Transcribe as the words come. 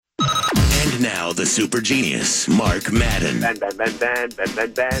Now the super genius, Mark Madden. Are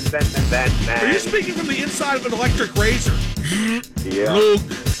you speaking from the inside of an electric razor? Yeah. Luke,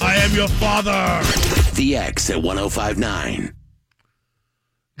 I am your father. The X at 105.9.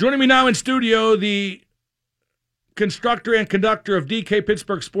 Joining me now in studio, the constructor and conductor of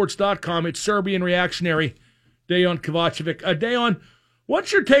DKPittsburghSports.com. It's Serbian reactionary Dejan Kovacevic. Dejan,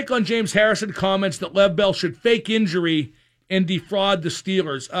 what's your take on James Harrison comments that Lev Bell should fake injury and defraud the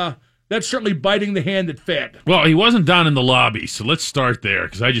Steelers? That's certainly biting the hand that fed. Well, he wasn't down in the lobby, so let's start there,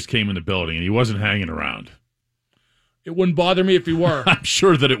 because I just came in the building, and he wasn't hanging around. It wouldn't bother me if he were. I'm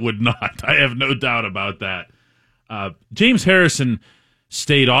sure that it would not. I have no doubt about that. James Harrison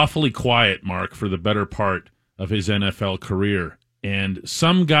stayed awfully quiet, Mark, for the better part of his NFL career. And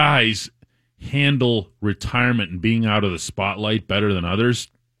some guys handle retirement and being out of the spotlight better than others.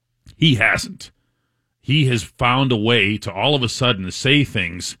 He hasn't. He has found a way to all of a sudden say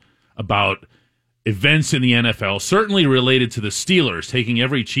things about events in the NFL, certainly related to the Steelers, taking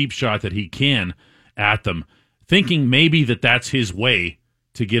every cheap shot that he can at them, thinking maybe that's his way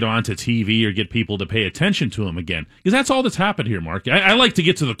to get onto TV or get people to pay attention to him again. Because that's all that's happened here, Mark. I like to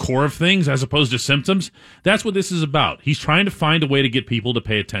get to the core of things as opposed to symptoms. That's what this is about. He's trying to find a way to get people to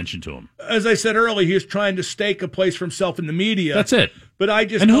pay attention to him. As I said earlier, he is trying to stake a place for himself in the media. That's it. But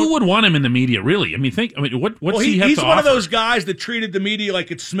who would want him in the media, really? I mean, what's he have to offer? He's one of those guys that treated the media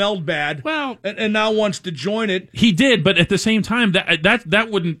like it smelled bad. Well, and now wants to join it. He did, but at the same time, that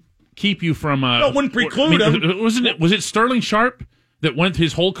wouldn't keep you from. No, it wouldn't preclude him. Was it Sterling Sharp that went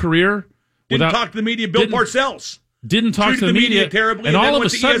his whole career didn't talk to the media? Bill Parcells didn't talk to the media terribly, and all of a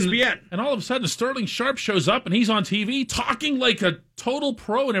sudden, ESPN. And all of a sudden, Sterling Sharp shows up and he's on TV talking like a total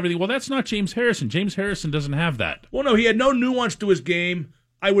pro and everything. Well, that's not James Harrison. James Harrison doesn't have that. Well, no, he had no nuance to his game.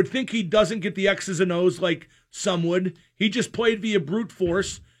 I would think he doesn't get the X's and O's like some would. He just played via brute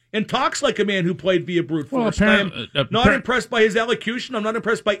force and talks like a man who played via brute force. Well, I am not impressed by his elocution. I'm not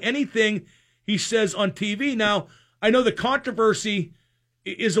impressed by anything he says on TV. Now, I know the controversy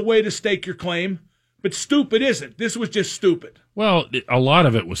is a way to stake your claim, but stupid isn't. This was just stupid. Well, a lot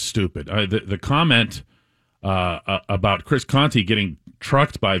of it was stupid. The comment about Chris Conte getting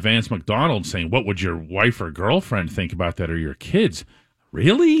trucked by Vance McDonald saying, "What would your wife or girlfriend think about that, or your kids?"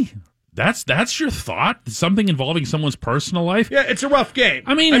 Really? That's your thought? Something involving someone's personal life? Yeah, it's a rough game.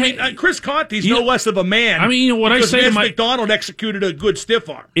 I mean, Chris Conte's no less of a man. I mean, what I say Vance McDonald executed a good stiff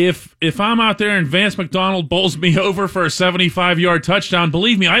arm. If I'm out there and Vance McDonald bowls me over for a 75-yard touchdown,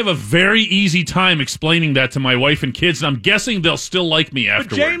 believe me, I have a very easy time explaining that to my wife and kids, and I'm guessing they'll still like me afterward.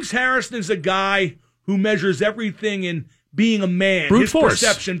 But James Harrison is a guy who measures everything in being a man. Brute force.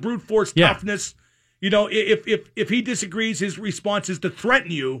 Perception, brute force, toughness. You know, if he disagrees, his response is to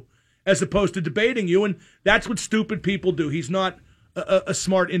threaten you as opposed to debating you, and that's what stupid people do. He's not a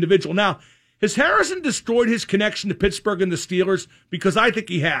smart individual. Now, has Harrison destroyed his connection to Pittsburgh and the Steelers? Because I think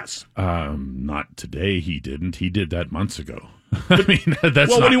he has. Not today. He didn't. He did that months ago. I mean,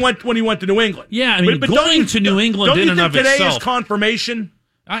 that's when he went to New England. Yeah, I mean, but going to New England in and of itself. Don't you think today is confirmation?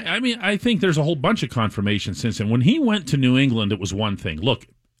 I mean, I think there's a whole bunch of confirmation since then. When he went to New England, it was one thing. Look,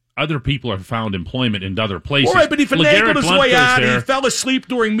 other people have found employment in other places. All right, but he finagled his way out. He fell asleep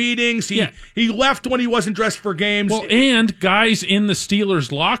during meetings. He left when he wasn't dressed for games. Well, and guys in the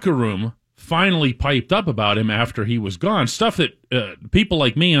Steelers' locker room finally piped up about him after he was gone. Stuff that people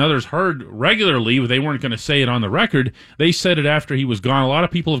like me and others heard regularly. They weren't going to say it on the record. They said it after he was gone. A lot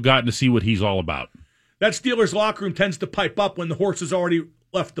of people have gotten to see what he's all about. That Steelers' locker room tends to pipe up when the horse has already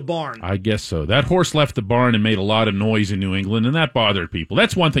left the barn. I guess so. That horse left the barn and made a lot of noise in New England, and that bothered people.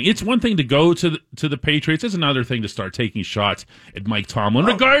 That's one thing. It's one thing to go to the Patriots. It's another thing to start taking shots at Mike Tomlin,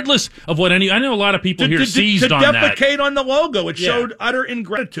 regardless of what I know a lot of people here seized on that. To deprecate on the logo. It showed utter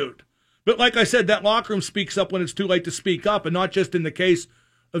ingratitude. But like I said, that locker room speaks up when it's too late to speak up, and not just in the case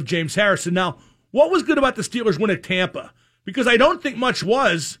of James Harrison. Now, what was good about the Steelers win at Tampa? Because I don't think much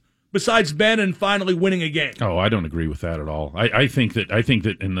was, besides Bannon finally winning a game. Oh, I don't agree with that at all. I think that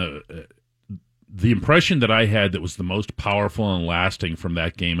in the impression that I had that was the most powerful and lasting from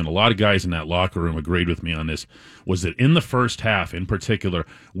that game, and a lot of guys in that locker room agreed with me on this, was that in the first half in particular,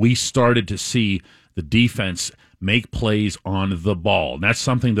 we started to see the defense make plays on the ball. And that's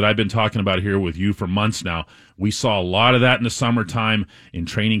something that I've been talking about here with you for months now. We saw a lot of that in the summertime in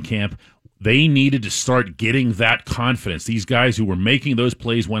training camp. They needed to start getting that confidence. These guys who were making those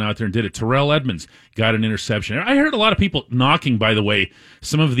plays went out there and did it. Terrell Edmonds got an interception. I heard a lot of people knocking, by the way,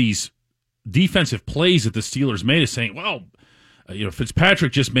 some of these defensive plays that the Steelers made, is saying, well,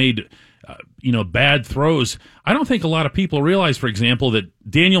 Fitzpatrick just made, bad throws. I don't think a lot of people realize, for example, that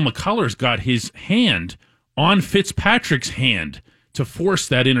Daniel McCullers got his hand on Fitzpatrick's hand to force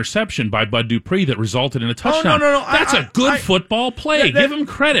that interception by Bud Dupree that resulted in a touchdown. No. That's a good football play. Give him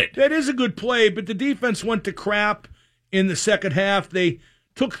credit. That is a good play, but the defense went to crap in the second half. They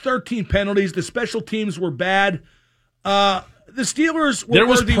took 13 penalties. The special teams were bad. The Steelers were There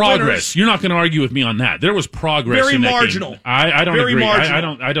was worthy progress. winners. You're not going to argue with me on that. There was progress. Very in that marginal. Game. I don't Very agree.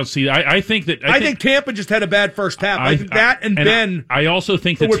 marginal. I don't see that. I think that. I think Tampa just had a bad first half. I think that and Ben. I also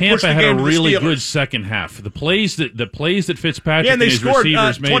think that would push Tampa the had game a to the really Steelers. good second half. The plays that Fitzpatrick Yeah, and they and his scored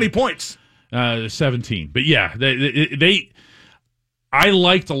receivers 20 made, points. 17. But yeah, I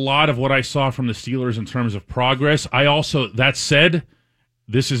liked a lot of what I saw from the Steelers in terms of progress. That said,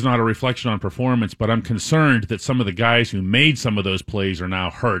 this is not a reflection on performance, but I'm concerned that some of the guys who made some of those plays are now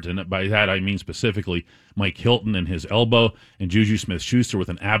hurt. And by that, I mean specifically Mike Hilton and his elbow and Juju Smith-Schuster with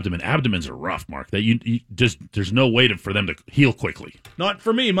an abdomen. Abdomens are rough, Mark. There's no way for them to heal quickly. Not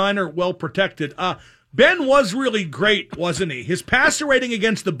for me. Mine are well protected. Ben was really great, wasn't he? His passer rating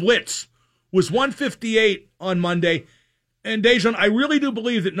against the blitz was 158 on Monday. And Dejan, I really do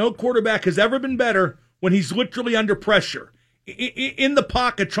believe that no quarterback has ever been better when he's literally under pressure. In the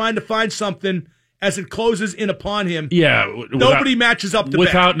pocket trying to find something as it closes in upon him. Yeah. Nobody matches up to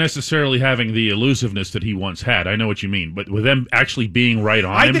without necessarily having the elusiveness that he once had. I know what you mean. But with them actually being right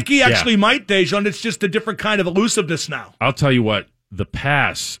on him. I think he actually might, Dejan. It's just a different kind of elusiveness now. I'll tell you what, the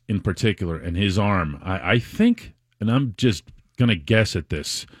pass in particular and his arm, I think, and I'm just going to guess at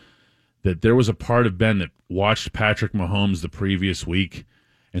this, that there was a part of Ben that watched Patrick Mahomes the previous week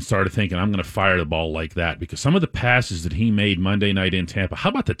and started thinking, I'm going to fire the ball like that. Because some of the passes that he made Monday night in Tampa, how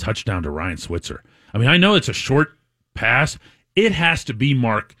about the touchdown to Ryan Switzer? I mean, I know it's a short pass. It has to be,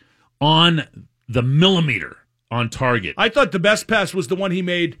 Mark, on the millimeter on target. I thought the best pass was the one he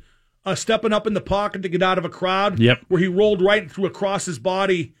made stepping up in the pocket to get out of a crowd. Yep. Where he rolled right and threw across his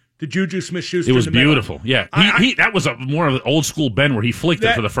body to Juju Smith-Schuster. It was beautiful. Yeah. That was more of an old school Ben where he flicked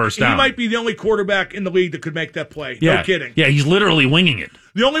it for the first down. He might be the only quarterback in the league that could make that play. Yeah. No kidding. Yeah, he's literally winging it.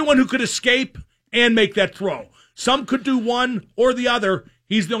 The only one who could escape and make that throw. Some could do one or the other.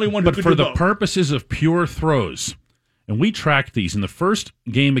 He's the only one who could do both. But for the purposes of pure throws, and we tracked these, in the first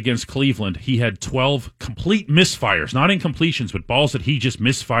game against Cleveland, he had 12 complete misfires, not incompletions, but balls that he just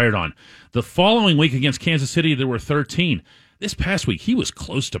misfired on. The following week against Kansas City, there were 13. This past week, he was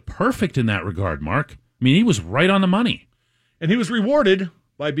close to perfect in that regard, Mark. I mean, he was right on the money. And he was rewarded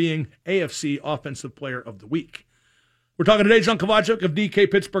by being AFC Offensive Player of the Week. We're talking today, John Kovacic of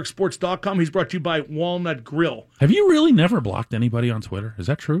DKPittsburghSports.com. He's brought to you by Walnut Grill. Have you really never blocked anybody on Twitter? Is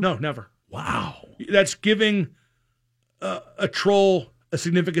that true? No, never. Wow. That's giving a troll a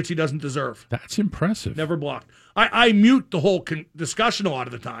significance he doesn't deserve. That's impressive. Never blocked. I mute the whole discussion a lot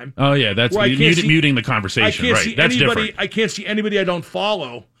of the time. Oh, yeah, that's muting the conversation. I can't right. see That's anybody. different. I can't see anybody I don't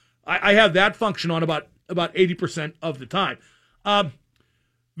follow. I have that function on about 80% of the time.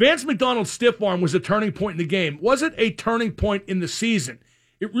 Vance McDonald's stiff arm was a turning point in the game. Was it a turning point in the season?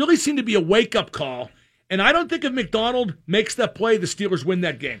 It really seemed to be a wake-up call, and I don't think if McDonald makes that play, the Steelers win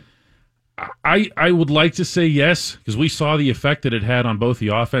that game. I would like to say yes, because we saw the effect that it had on both the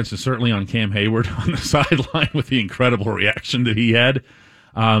offense and certainly on Cam Hayward on the sideline with the incredible reaction that he had.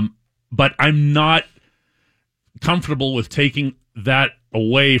 But I'm not comfortable with taking that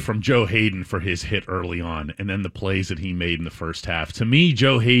away from Joe Hayden for his hit early on and then the plays that he made in the first half. To me,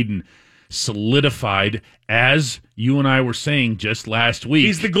 Joe Hayden solidified, as you and I were saying just last week.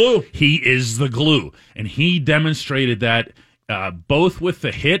 He's the glue. He is the glue. And he demonstrated that both with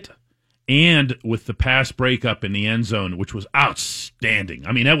the hit and with the pass breakup in the end zone, which was outstanding.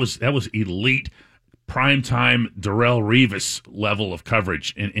 I mean, that was elite, primetime Darrelle Revis level of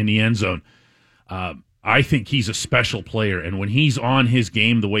coverage in the end zone. I think he's a special player, and when he's on his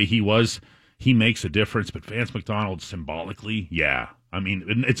game the way he was, he makes a difference. But Vance McDonald, symbolically, yeah. I mean,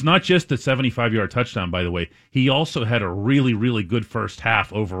 it's not just the 75-yard touchdown, by the way. He also had a really, really good first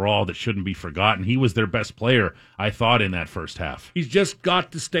half overall that shouldn't be forgotten. He was their best player, I thought, in that first half. He's just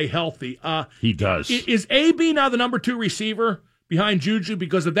got to stay healthy. He does. Is AB now the number 2 receiver behind Juju?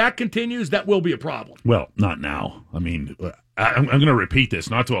 Because if that continues, that will be a problem. Well, not now. I mean, I'm going to repeat this,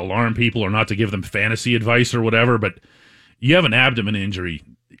 not to alarm people or not to give them fantasy advice or whatever, but you have an abdomen injury.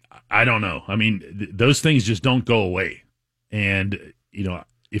 I don't know. I mean, those things just don't go away. And, you know,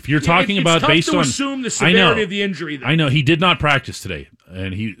 if you're talking about based on... It's tough to assume the severity of the injury. I know. He did not practice today,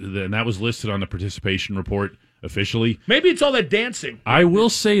 and that was listed on the participation report officially. Maybe it's all that dancing. I will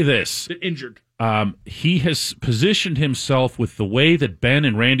say this. That injured. He has positioned himself with the way that Ben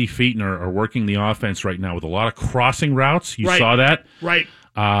and Randy Feetner are working the offense right now with a lot of crossing routes. You saw that? Right.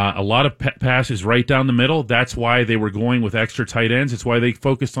 A lot of passes right down the middle. That's why they were going with extra tight ends. It's why they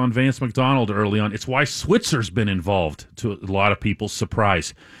focused on Vance McDonald early on. It's why Switzer's been involved, to a lot of people's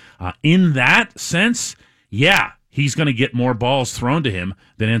surprise. In that sense, yeah, he's going to get more balls thrown to him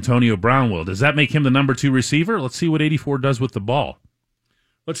than Antonio Brown will. Does that make him the number 2 receiver? Let's see what 84 does with the ball.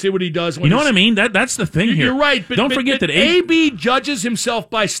 Let's see what he does. You know what I mean? That's the thing here. You're right. But don't forget that AB judges himself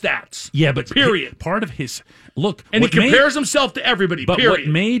by stats. Yeah, but period. Part of his look, and he compares himself to everybody. But period.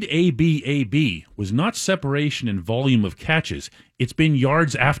 what made AB was not separation and volume of catches. It's been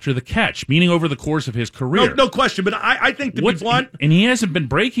yards after the catch, meaning over the course of his career. No question. But I think to be blunt, and he hasn't been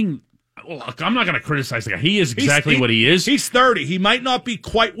breaking. Look, I'm not going to criticize the guy. He is exactly what he is. He's 30. He might not be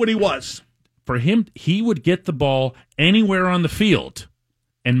quite what he was. For him, he would get the ball anywhere on the field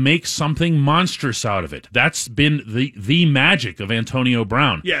and make something monstrous out of it. That's been the magic of Antonio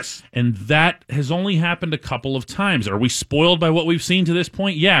Brown. Yes. And that has only happened a couple of times. Are we spoiled by what we've seen to this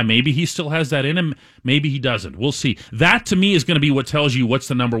point? Yeah, maybe he still has that in him. Maybe he doesn't. We'll see. That, to me, is going to be what tells you what's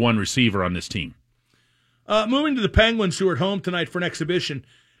the number 1 receiver on this team. Moving to the Penguins, who are at home tonight for an exhibition.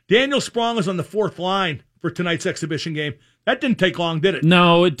 Daniel Sprong is on the 4th line for tonight's exhibition game. That didn't take long, did it?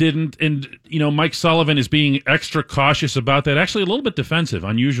 No, it didn't. And, Mike Sullivan is being extra cautious about that. Actually, a little bit defensive,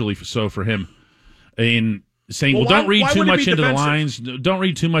 unusually so for him, in saying, don't read too much into the lines. Don't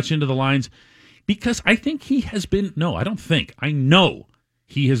read too much into the lines. Because I think he has been, I know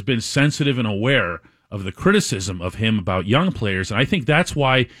he has been sensitive and aware of the criticism of him about young players. And I think that's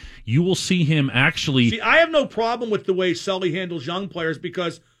why you will see him actually. See, I have no problem with the way Sully handles young players,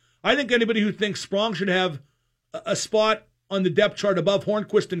 because I think anybody who thinks Sprong should have a spot on the depth chart above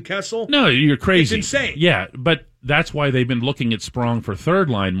Hornquist and Kessel. No, you're crazy. It's insane. Yeah, but that's why they've been looking at Sprong for 3rd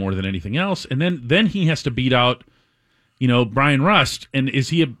line more than anything else. And then he has to beat out, Brian Rust. And is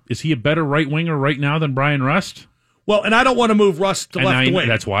he a better right winger right now than Brian Rust? Well, and I don't want to move Rust to left wing.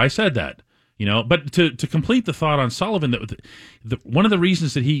 That's why I said that. But to complete the thought on Sullivan, one of the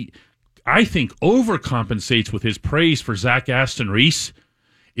reasons that he, I think, overcompensates with his praise for Zach Aston Reese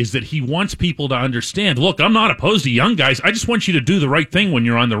is that he wants people to understand, look, I'm not opposed to young guys. I just want you to do the right thing when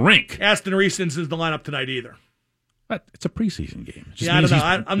you're on the rink. Aston Reese isn't in the lineup tonight either. But it's a preseason game. Yeah, I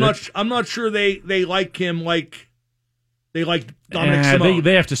don't know. I'm not sure they like him like they like Dominic Simone.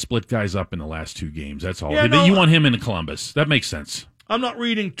 They have to split guys up in the last 2 games. That's all. Yeah, you want him in Columbus. That makes sense. I'm not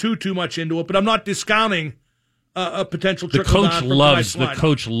reading too much into it, but I'm not discounting a potential the trickle coach down. The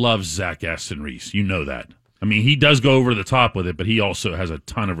coach loves Zach Aston Reese. You know that. I mean, he does go over the top with it, but he also has a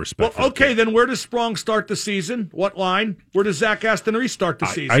ton of respect for it. Okay, then where does Sprong start the season? What line? Where does Zach Aston Reese start the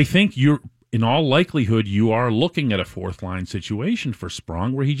season? I think in all likelihood, you are looking at a 4th line situation for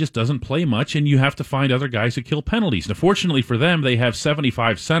Sprong where he just doesn't play much, and you have to find other guys to kill penalties. Now, fortunately for them, they have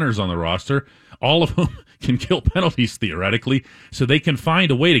 75 centers on the roster, all of whom can kill penalties theoretically, so they can find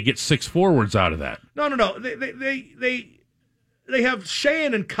a way to get 6 forwards out of that. No. They have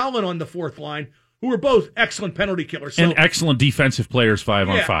Sheahan and Cullen on the 4th line, who are both excellent penalty killers. So, and excellent defensive players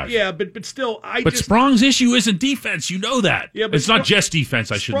 5-on-5. Yeah, but still, Sprong's issue isn't defense. You know that. Yeah, but it's not just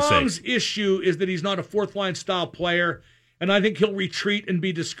defense, I should say. Sprong's issue is that he's not a 4th line style player, and I think he'll retreat and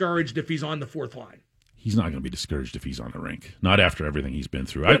be discouraged if he's on the 4th line. He's not going to be discouraged if he's on the rink. Not after everything he's been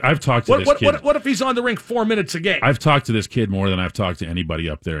through. I've talked to this kid. What if he's on the rink 4 minutes a game? I've talked to this kid more than I've talked to anybody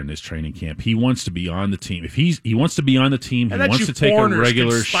up there in this training camp. He wants to be on the team. If he wants to be on the team, he wants to take a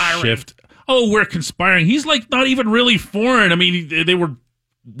regular shift. Oh, we're conspiring. He's not even really foreign. I mean, they were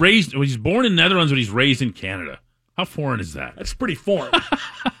raised. He's born in the Netherlands, but he's raised in Canada. How foreign is that? That's pretty foreign.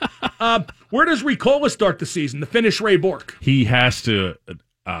 Where does Ricola start the season? The Finnish Ray Bork. He has to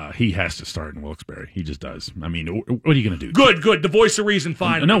start in Wilkes-Barre. He just does. I mean, what are you going to do? Good. The voice of reason.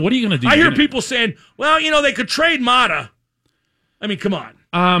 Finally. No, what are you going to do? I hear people saying, "Well, they could trade Mata." I mean, come on.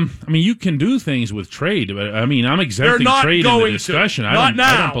 You can do things with trade, but I'm exempting trade in the discussion. I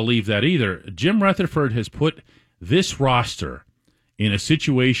don't believe that either. Jim Rutherford has put this roster in a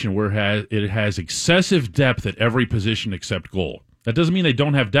situation where it has excessive depth at every position except goal. That doesn't mean they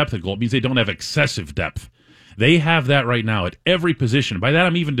don't have depth at goal. It means they don't have excessive depth. They have that right now at every position. By that,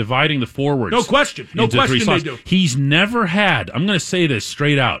 I'm even dividing the forwards. No question they do. He's never had, I'm going to say this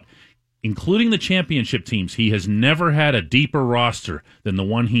straight out, including the championship teams, he has never had a deeper roster than the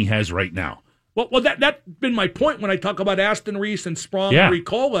one he has right now. Well, that's been my point when I talk about Aston Reese and Sprong and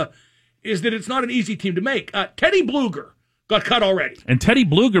Ricola, is that it's not an easy team to make. Teddy Bluger got cut already. And Teddy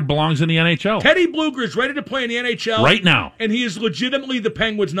Bluger belongs in the NHL. Teddy Bluger is ready to play in the NHL. Right now. And he is legitimately the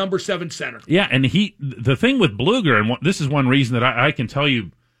Penguins' number 7 center. Yeah, and the thing with Bluger, and this is one reason that I can tell you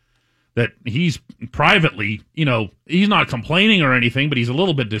that he's privately, he's not complaining or anything, but he's a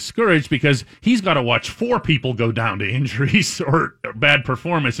little bit discouraged because he's got to watch 4 people go down to injuries or bad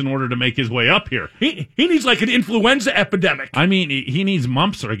performance in order to make his way up here. He needs like an influenza epidemic. I mean, he needs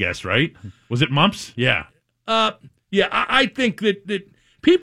mumps, I guess, right? Was it mumps? Yeah. Yeah, I think that